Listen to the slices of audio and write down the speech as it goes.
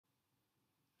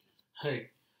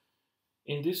Hi,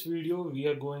 in this video we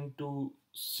are going to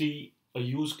see a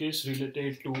use case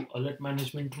related to alert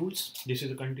management rules. This is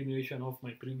a continuation of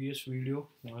my previous video.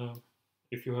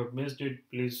 If you have missed it,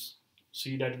 please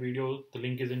see that video. The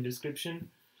link is in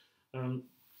description. Um,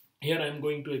 Here I am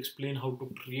going to explain how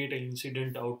to create an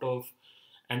incident out of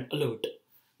an alert.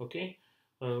 Okay,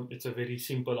 it's a very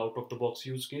simple out of the box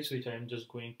use case which I am just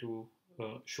going to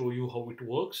show you how it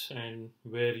works and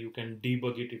where you can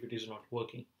debug it if it is not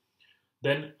working.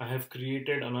 Then I have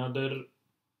created another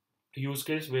use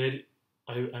case where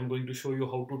I'm going to show you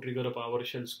how to trigger a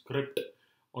PowerShell script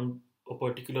on a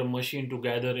particular machine to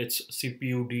gather its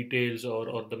CPU details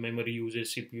or the memory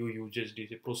uses, CPU uses,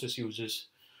 process uses,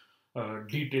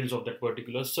 details of that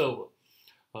particular server.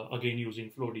 Again using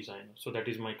Flow Designer. So that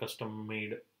is my custom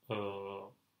made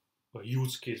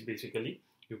use case basically.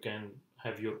 You can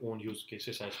have your own use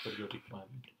cases as per your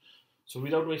requirement. So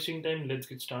without wasting time, let's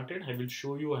get started. I will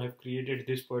show you. I have created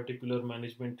this particular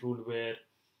management rule where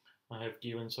I have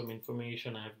given some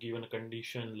information. I have given a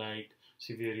condition like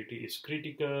severity is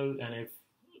critical, and if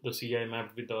the CI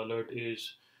mapped with the alert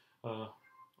is of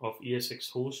ESX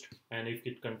host, and if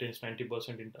it contains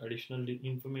 90% additional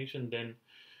information, then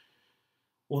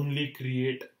only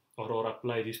create or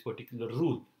apply this particular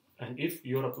rule. And if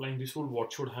you're applying this rule,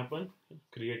 what should happen?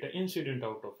 Create an incident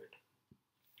out of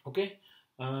it. Okay.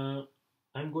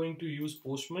 I'm going to use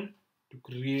Postman to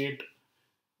create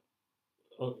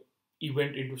an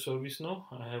event into ServiceNow.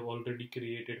 I have already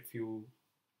created a few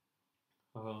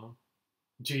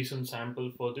JSON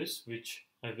sample for this, which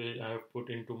I have put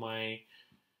into my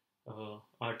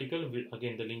article.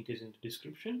 Again, the link is in the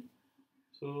description.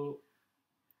 So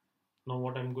now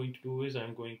what I'm going to do is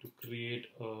I'm going to create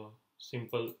a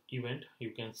simple event.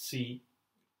 You can see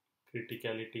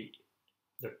criticality,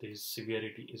 that is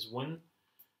severity is 1.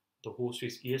 The host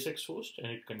is ESX host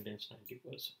and it contains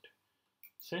 90%.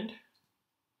 Send.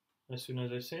 As soon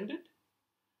as I send it,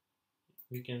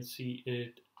 we can see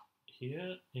it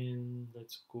here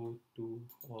let's go to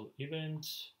all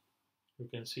events. You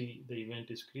can see the event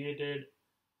is created,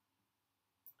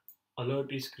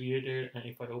 alert is created, and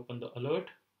if I open the alert,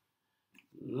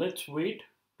 let's wait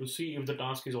to see if the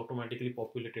task is automatically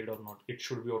populated or not. It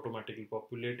should be automatically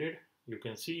populated. You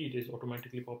can see it is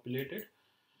automatically populated.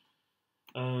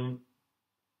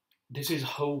 This is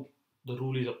how the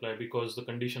rule is applied because the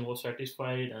condition was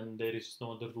satisfied and there is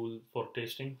no other rule for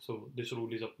testing. So this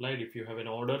rule is applied. If you have an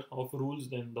order of rules,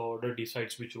 then the order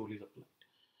decides which rule is applied.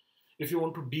 If you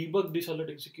want to debug these alert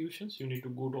executions, you need to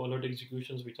go to alert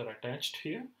executions which are attached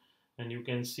here, and you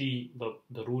can see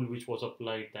the rule which was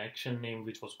applied, the action name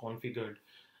which was configured,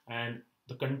 and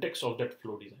the context of that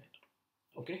Flow Designer.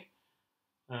 Okay.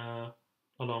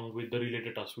 Along with the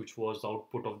related task which was the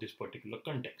output of this particular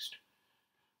context.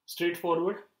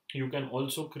 Straightforward. You can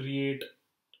also create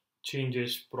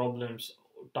changes, problems,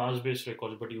 task-based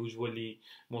records, but usually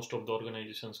most of the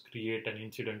organizations create an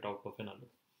incident out of an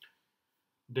alert.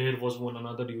 There was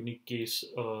another unique case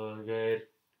where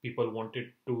people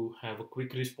wanted to have a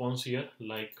quick response here,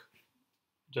 like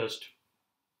just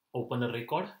open a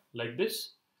record like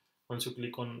this. Once you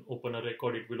click on open a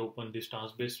record, it will open this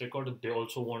task-based record. They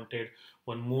also wanted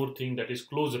one more thing, that is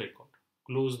close record,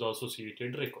 close the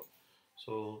associated record.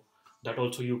 So that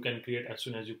also you can create. As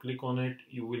soon as you click on it,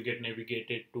 you will get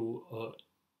navigated to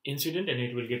incident and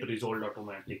it will get resolved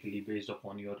automatically based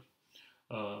upon your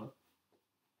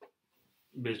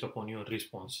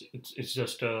response. It's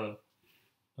just a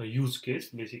use case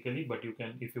basically, but you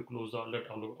can, if you close the alert,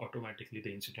 automatically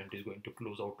the incident is going to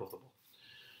close out of the box.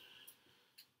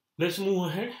 Let's move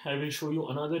ahead. I will show you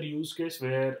another use case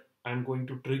where I'm going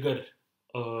to trigger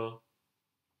a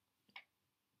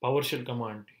PowerShell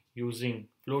command using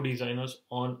Flow Designers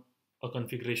on a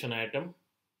configuration item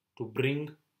to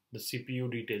bring the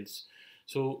CPU details.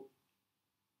 So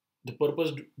the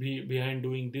purpose behind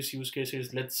doing this use case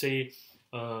is, let's say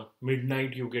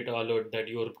midnight you get an alert that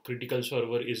your critical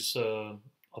server is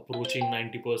approaching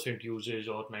 90% usage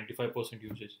or 95%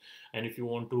 usage, and if you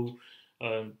want to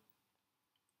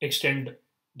extend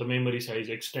the memory size,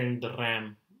 extend the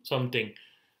RAM, something,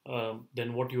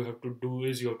 then what you have to do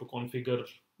is you have to configure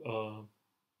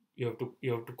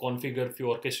configure few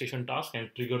orchestration tasks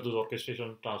and trigger those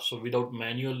orchestration tasks. So without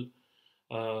manual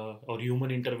or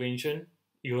human intervention,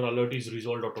 your alert is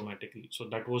resolved automatically. So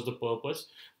that was the purpose,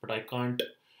 but I can't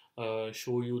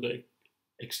show you the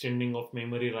extending of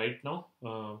memory right now.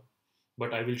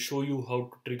 But I will show you how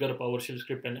to trigger a PowerShell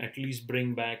script and at least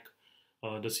bring back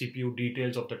the CPU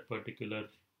details of that particular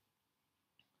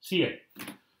CI.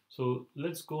 So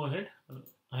let's go ahead.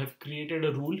 I have created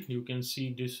a rule. You can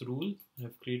see this rule. I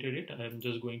have created it. I am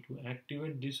just going to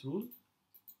activate this rule.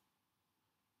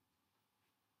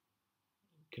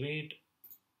 Great.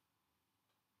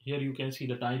 Here you can see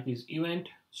the type is event,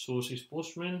 source is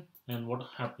postman, and what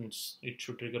happens. It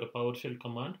should trigger a PowerShell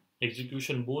command.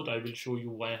 Execution both, I will show you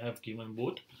why I have given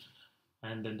both.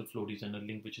 And then the flow designer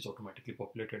link, which is automatically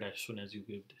populated as soon as you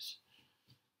give this.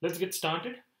 Let's get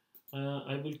started.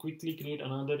 I will quickly create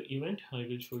another event. I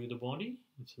will show you the body.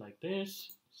 It's like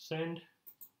this. Send.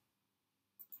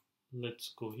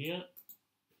 Let's go here.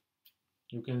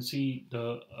 You can see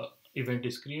the event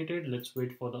is created. Let's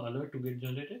wait for the alert to get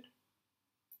generated.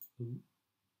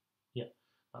 Yeah,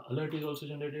 alert is also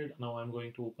generated. Now I'm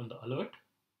going to open the alert.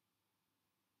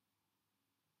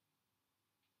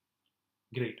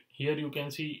 Great. Here you can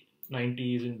see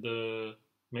 90 is in the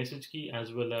message key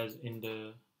as well as in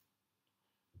the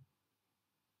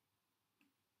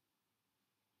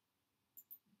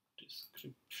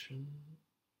description.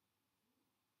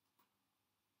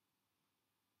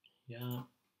 Yeah,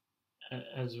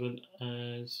 as well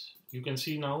as you can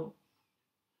see now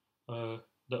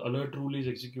the alert rule is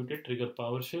executed, trigger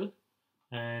PowerShell.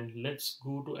 And let's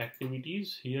go to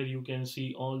activities. Here you can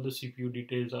see all the CPU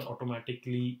details are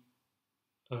automatically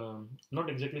not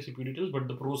exactly CPU details, but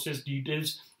the process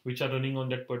details which are running on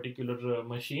that particular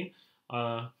machine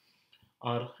are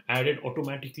added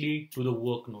automatically to the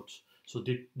work notes. So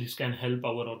this can help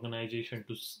our organization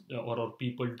to or our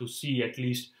people to see at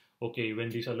least, okay, when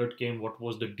this alert came, what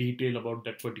was the detail about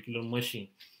that particular machine.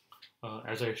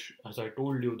 As I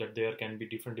told you that there can be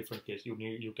different cases.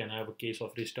 You can have a case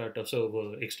of restart a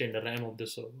server, extend the RAM of the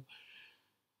server.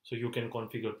 So you can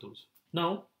configure those.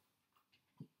 Now,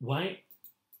 why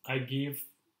I gave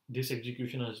this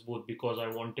execution as both? Because I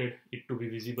wanted it to be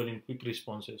visible in quick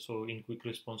responses. So in quick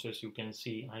responses, you can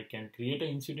see I can create an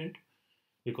incident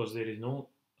because there is no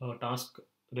task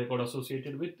record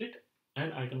associated with it,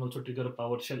 and I can also trigger a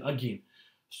PowerShell again.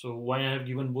 So why I have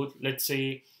given both? Let's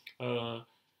say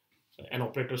an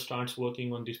operator starts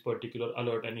working on this particular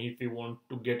alert, and if we want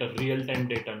to get a real-time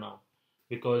data now,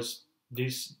 because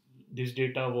this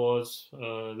data was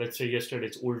let's say yesterday,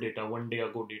 it's old data, 1 day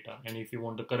ago data, and if you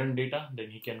want the current data,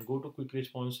 then he can go to quick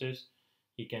responses.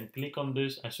 He can click on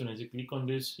this. As soon as you click on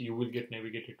this, you will get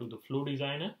navigated to the flow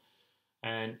designer,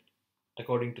 and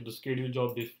according to the schedule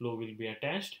job, this flow will be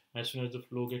attached. As soon as the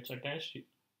flow gets attached,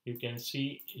 you can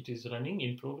see it is running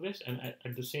in progress, and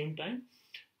at the same time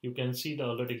you can see the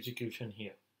alert execution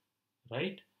here,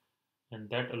 right? And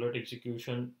that alert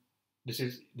execution,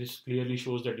 this clearly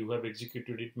shows that you have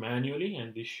executed it manually,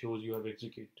 and this shows you have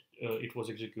it was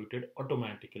executed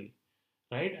automatically,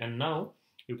 right? And now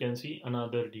you can see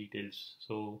another details.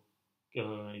 So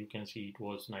you can see it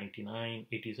was 99,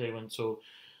 87. So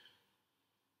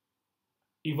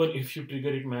even if you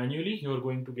trigger it manually, you are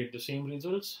going to get the same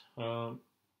results.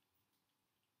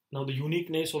 Now the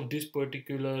uniqueness of this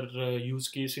particular use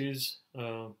case is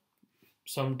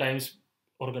sometimes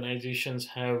organizations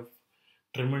have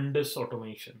tremendous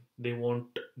automation. They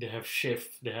have Chef,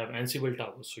 they have Ansible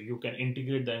towers, so you can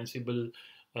integrate the Ansible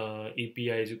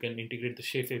APIs, you can integrate the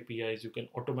Chef APIs, you can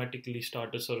automatically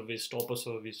start a service, stop a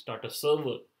service, start a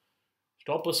server,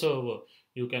 stop a server.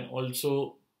 You can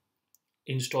also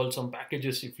install some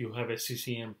packages if you have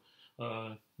SCCM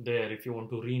there. If you want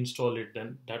to reinstall it,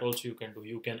 then that also you can do.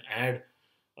 You can add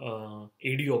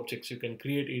AD objects, you can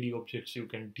create AD objects, you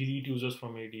can delete users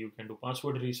from AD, you can do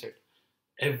password reset.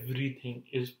 Everything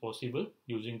is possible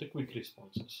using the quick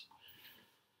responses.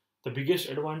 The biggest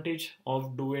advantage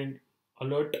of doing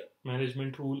alert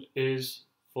management rule is,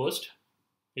 first,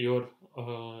 your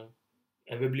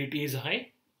availability is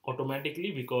high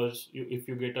automatically, because if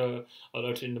you get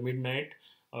alerts in the midnight,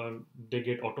 they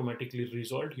get automatically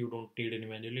resolved. You don't need any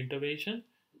manual intervention.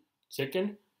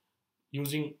 Second,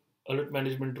 using alert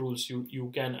management rules,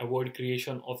 you can avoid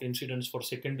creation of incidents for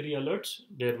secondary alerts.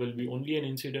 There will be only an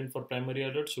incident for primary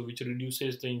alerts, so which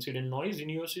reduces the incident noise in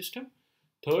your system.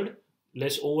 Third,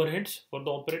 less overheads for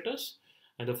the operators.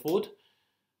 And the fourth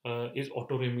is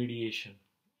auto remediation.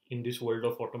 In this world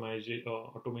of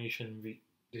automation,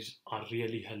 these are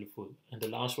really helpful. And the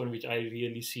last one, which I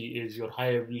really see, is your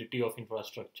high availability of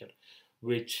infrastructure,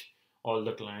 which all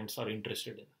the clients are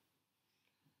interested in,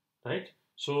 right?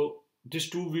 So these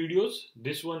two videos,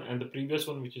 this one and the previous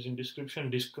one, which is in description,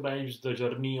 describes the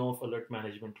journey of alert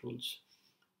management rules.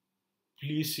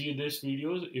 Please see these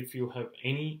videos. If you have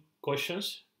any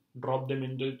questions, drop them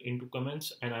into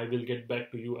comments, and I will get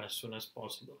back to you as soon as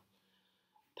possible.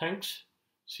 Thanks.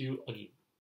 See you again.